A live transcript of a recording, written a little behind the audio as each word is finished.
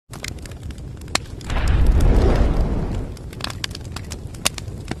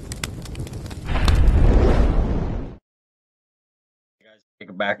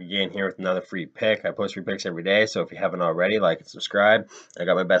back again here with another free pick. I post free picks every day, so if you haven't already, like and subscribe. I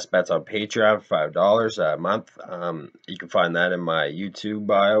got my best bets on Patreon for $5 a month. You can find that in my YouTube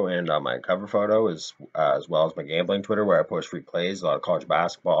bio and on my cover photo, as well as my gambling Twitter, where I post free plays, a lot of college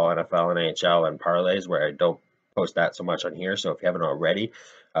basketball, NFL, and NHL, and parlays, where I don't post that so much on here. So if you haven't already,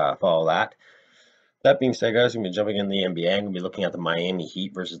 follow that. That being said, guys, I'm going to be jumping in the NBA. I'm going to be looking at the Miami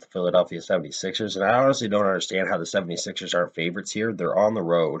Heat versus the Philadelphia 76ers. And I honestly don't understand how the 76ers aren't favorites here. They're on the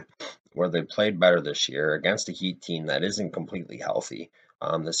road, where they played better this year, against a Heat team that isn't completely healthy.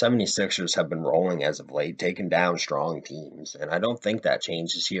 The 76ers have been rolling as of late, taking down strong teams. And I don't think that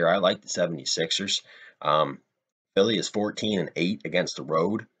changes here. I like the 76ers. Philly is 14-8 against the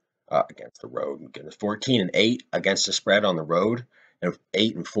road. Goodness, 14-8 against the spread on the road, and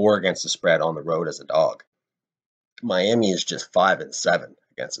 8-4 against the spread on the road as a dog. Miami is just 5-7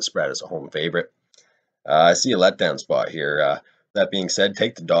 against the spread as a home favorite. I see a letdown spot here. That being said,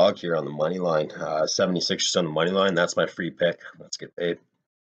 take the dog here on the money line. 76ers on the money line. That's my free pick. Let's get paid.